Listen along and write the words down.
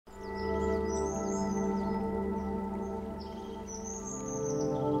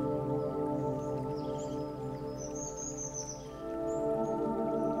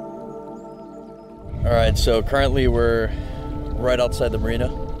All right, so currently we're right outside the marina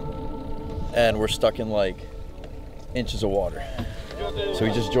and we're stuck in like inches of water. So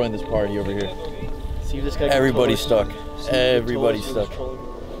we just joined this party over here. Everybody's stuck. Everybody's stuck.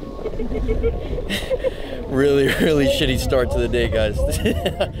 Really shitty start to the day, guys.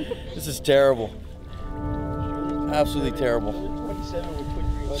 This is terrible. Absolutely terrible.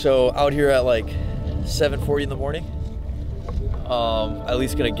 So out here at like 7:40 in the morning. At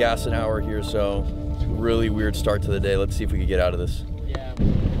least gonna gas an hour here, so really weird start to the day. Let's see if we can get out of this. Yeah.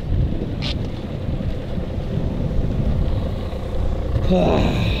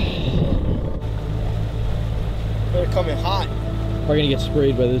 They're coming hot. We're gonna get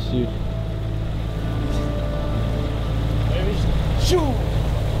sprayed by this dude. Shoot!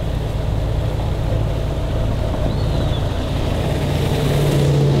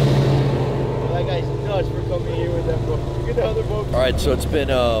 That guy's nuts for coming here with that boat. Get the other boat. All right, so it's been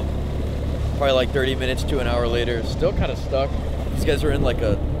probably like 30 minutes to an hour later. Still kind of stuck. These guys are in like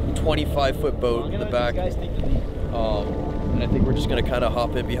a 25-foot boat in the back. And I think we're just gonna kind of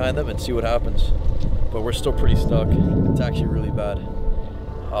hop in behind them and see what happens. But we're still pretty stuck. It's actually really bad.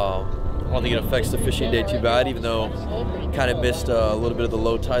 I don't think it affects the fishing day too bad, even though kind of missed a little bit of the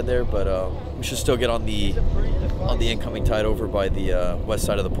low tide there. But we should still get on the incoming tide over by the west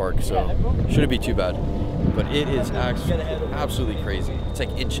side of the park, so shouldn't be too bad. But it is absolutely crazy. It's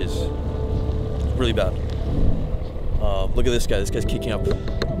like inches. It's really bad. Look at this guy. This guy's kicking up. This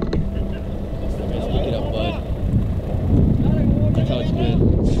guy's kicking up, bud. That's how it's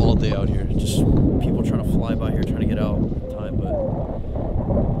been all day out here. Just people trying to fly by here, trying to get out in time, but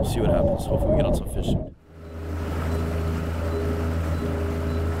we'll see what happens. Hopefully we get on some fish soon.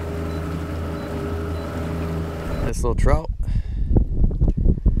 Nice little trout.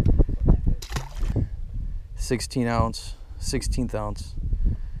 16th ounce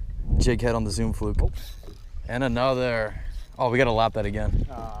jig head on the Zoom fluke. And another. Oh, we gotta lap that again.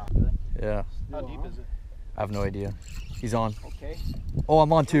 Yeah. How deep is it? I have no idea. He's on. Okay. Oh,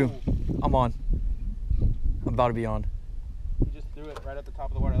 I'm on too. I'm on. I'm about to be on. You just threw it right at the top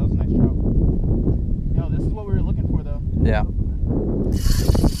of the water. That was a nice trout. Yo, this is what we were looking for, though. Yeah.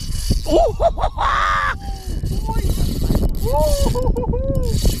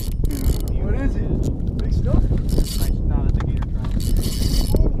 What is it? Big stuff? Nice. No, that's a gator trout.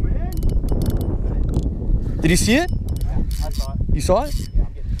 Oh, man. Did you see it? Yeah, I saw it. You saw it? Yeah,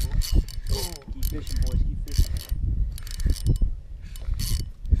 I'm getting full. Oh, keep fishing, boys. Keep fishing.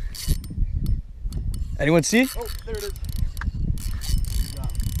 Anyone see? Oh, there it is.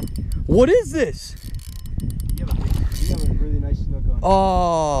 What is this? You have a really nice snook on.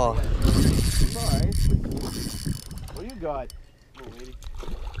 Oh. It's all right. What do you got? Little lady.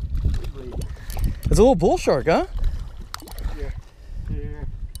 Big lady. It's a little bull shark, huh? Here. Here.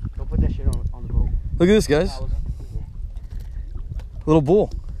 Don't put that shit on the boat. Look at this, guys. Little bull.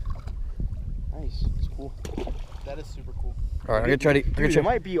 Nice. It's cool. That is super cool. All right, I'm gonna try to. Dude, it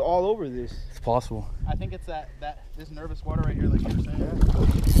might be all over this. It's possible. I think it's this nervous water right here, like you were saying.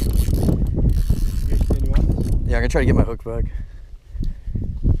 You want this? Yeah, I'm gonna try to get my hook back.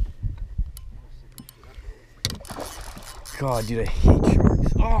 God, dude, I hate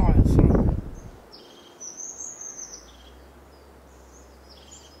sharks. Oh, that's so...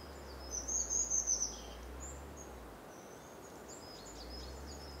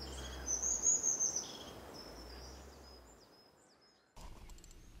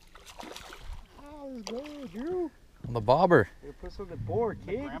 Let's go, Drew. On the bobber. You put something board,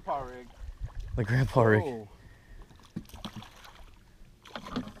 The kid. grandpa rig. The grandpa rig. Oh.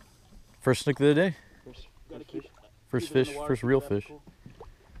 First snook of the day. Gotta keep First keep it in fish. the water, First keep real it fish. ethical.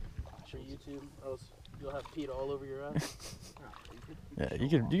 Show YouTube, or else you'll have Pete all over your eyes. Yeah, you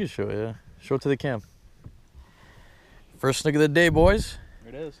can show it. Yeah, show it to the cam. First snook of the day, boys.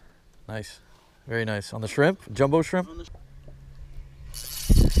 There it is. Nice, very nice. On the shrimp, jumbo shrimp.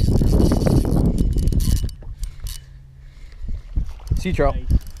 Sea trout.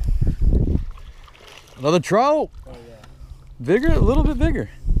 Nice. Another trout. Oh, yeah. Bigger, a little bit bigger.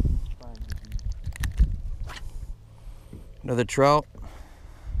 Another trout.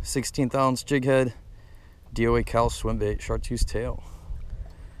 16th ounce jig head. DOA Cal swim bait, chartreuse tail.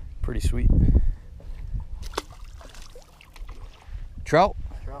 Pretty sweet. Trout.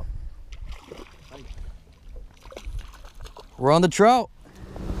 Trout. Nice. We're on the trout.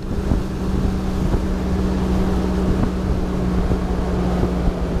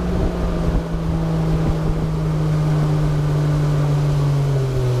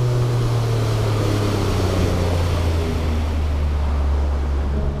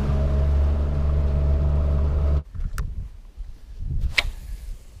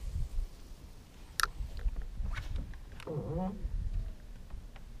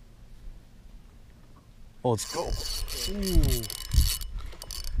 Oh, let's go. Ooh.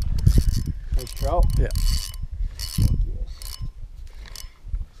 Nice trout? Yeah. Yes.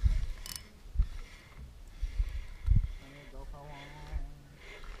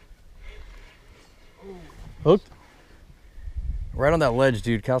 Hooked. Right on that ledge,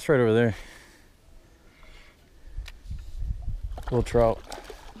 dude. Cast right over there. Little trout.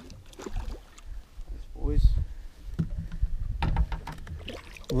 Boys.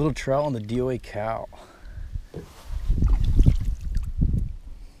 Little trout on the DOA cow.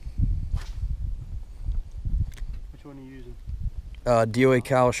 Which one are you using? DOA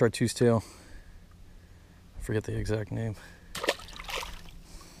cow, chartreuse tail. I forget the exact name.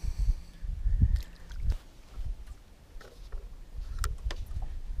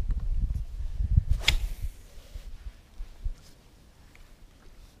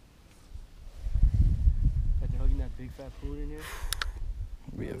 After hugging that big fat food in here?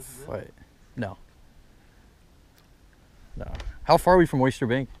 We have fight. No. No. How far are we from Oyster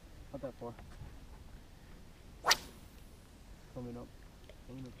Bank? Not that far. Coming up.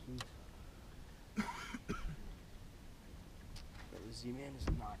 Coming up soon. The Z-Man is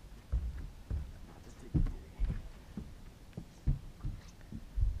not this big.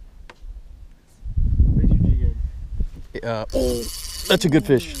 Where's your jig head? Oh, that's a good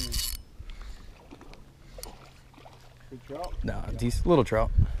fish. Big trout? Nah, decent little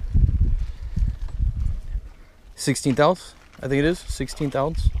trout. 16th ounce, I think it is. 16th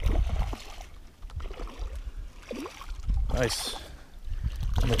ounce. Nice.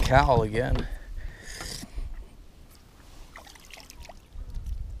 And the cow again.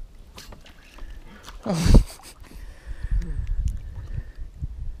 Launched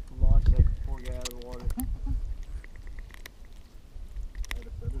like before we got out of the water. Had the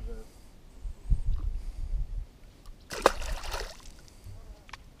feathers out.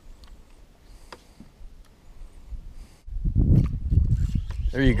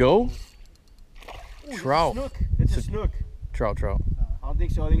 There you go. Ooh, Trout. Snook. It's a snook. Trout. I don't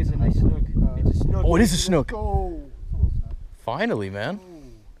think so. I think it's a nice snook. It's a snook. Oh, it is a snook. Go. Finally, man.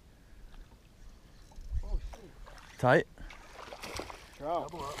 Oh shit. Tight.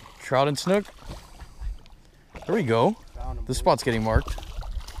 Trout. Trout and snook. There we go. Found him. This boys. spot's getting marked.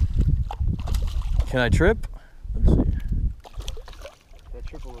 Can I trip? Let's see. That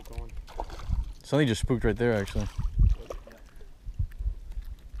triple was going. Something just spooked right there, actually.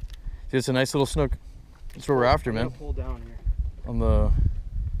 See, it's a nice little snook. That's what we're after, I'm man. gonna pull down here. On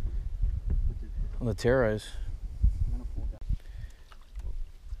the tear eyes. I'm gonna pull down.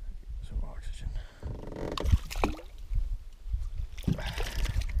 Some oxygen.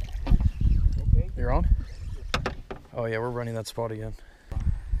 Okay. You're on? Oh yeah, we're running that spot again.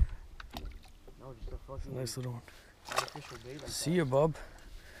 No, just a fucking Nice little one. artificial bait like See ya, bub.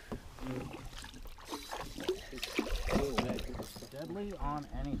 Deadly on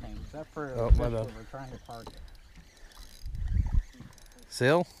anything except for Oh, a fish my that bad. we're trying to target.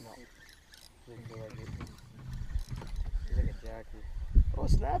 Sail? He's like a jacker. Oh, a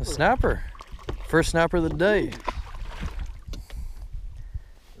snapper. A snapper. First snapper of the day.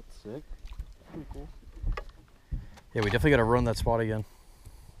 That's sick. Pretty cool. Yeah, we definitely got to run that spot again.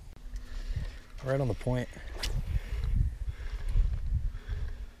 Right on the point.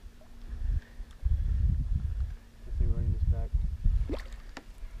 Definitely running this back.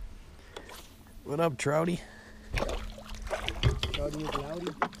 What up, Trouty? Trouty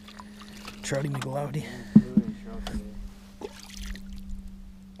McLoudy. Trouty McLoudy.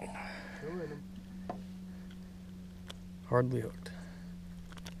 Hardly hooked.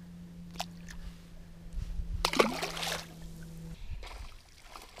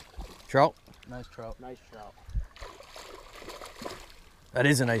 Trout? Nice trout. Nice trout. That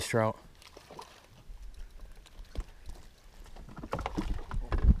is a nice trout.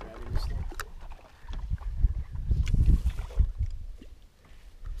 Grabbing this thing.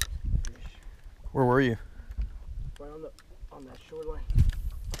 Where were you? Right on that shoreline.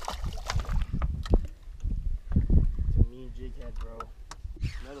 It's a mean jig head, bro.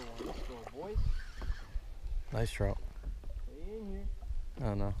 Another one. Let's go, boys. Nice trout. Stay in here.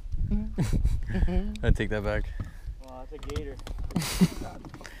 Oh no. I take that back. Oh, that's a gator.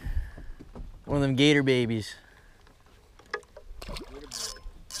 One of them gator babies. Gator boy.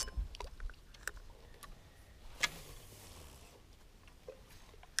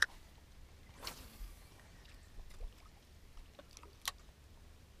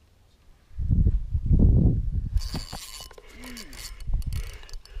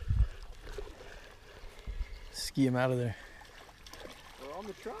 Ski him out of there. We're on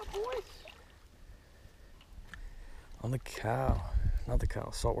the trout, boys. On the cow. Not the cow,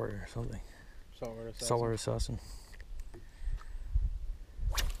 saltwater or something. Saltwater assassin. Saltwater assassin.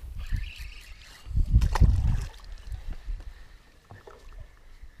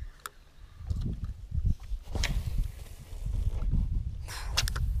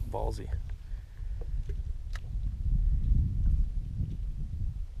 Ballsy.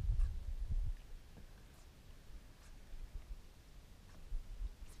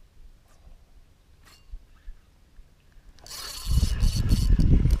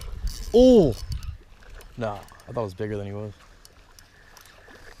 Oh! Nah, I thought it was bigger than he was.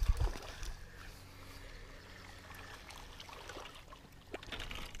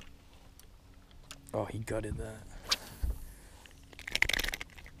 Oh, he gutted that.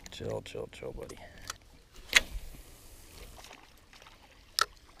 Chill, chill, chill, buddy.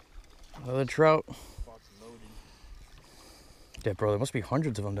 Another trout. Yeah, bro, there must be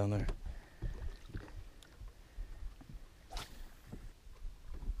hundreds of them down there.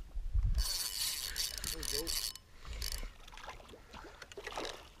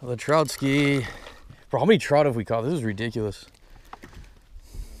 Another trout ski. Bro, how many trout have we caught? This is ridiculous.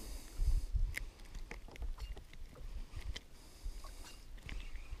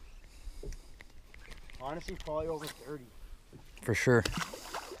 Honestly, probably over 30. For sure.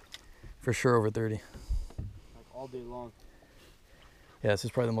 For sure over 30. Like all day long. Yeah, this is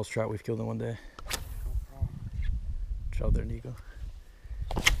probably the most trout we've killed in one day. Trout there, Nico.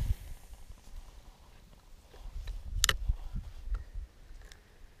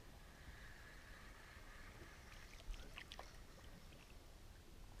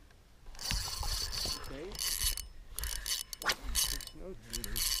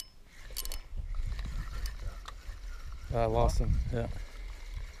 I lost him, yeah.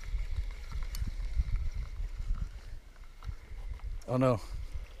 Oh no.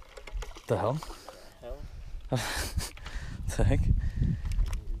 What the hell? What the heck?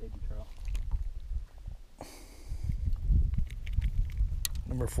 Baby trout.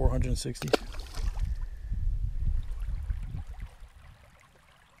 Number 460.